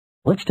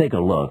Let's take a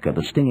look at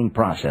the stinging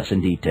process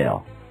in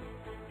detail.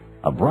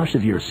 A brush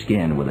of your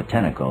skin with a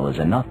tentacle is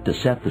enough to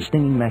set the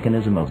stinging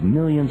mechanism of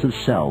millions of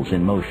cells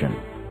in motion.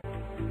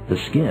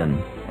 The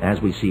skin, as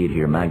we see it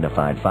here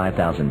magnified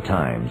 5,000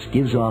 times,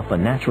 gives off a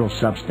natural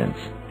substance,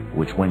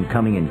 which when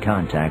coming in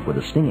contact with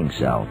a stinging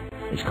cell,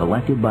 is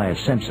collected by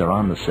a sensor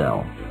on the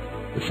cell.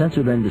 The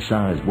sensor then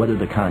decides whether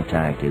the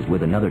contact is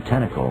with another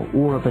tentacle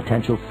or a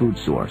potential food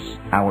source,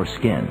 our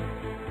skin.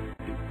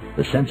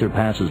 The sensor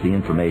passes the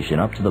information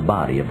up to the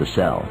body of the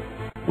cell,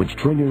 which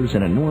triggers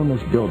an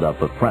enormous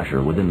buildup of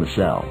pressure within the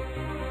cell.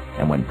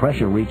 And when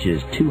pressure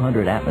reaches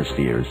 200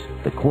 atmospheres,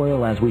 the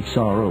coil, as we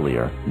saw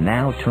earlier,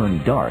 now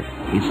turned dark,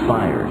 is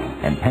fired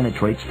and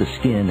penetrates the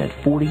skin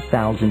at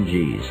 40,000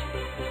 Gs.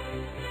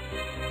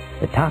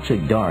 The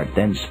toxic dart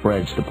then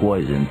spreads the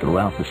poison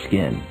throughout the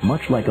skin,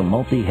 much like a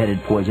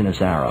multi-headed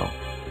poisonous arrow.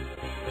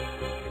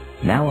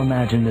 Now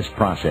imagine this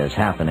process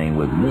happening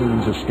with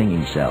millions of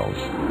stinging cells.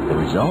 The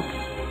result?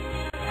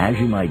 As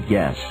you might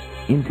guess,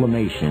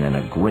 inflammation and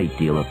a great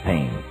deal of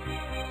pain.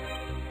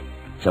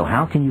 So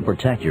how can you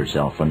protect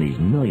yourself from these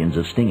millions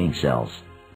of stinging cells?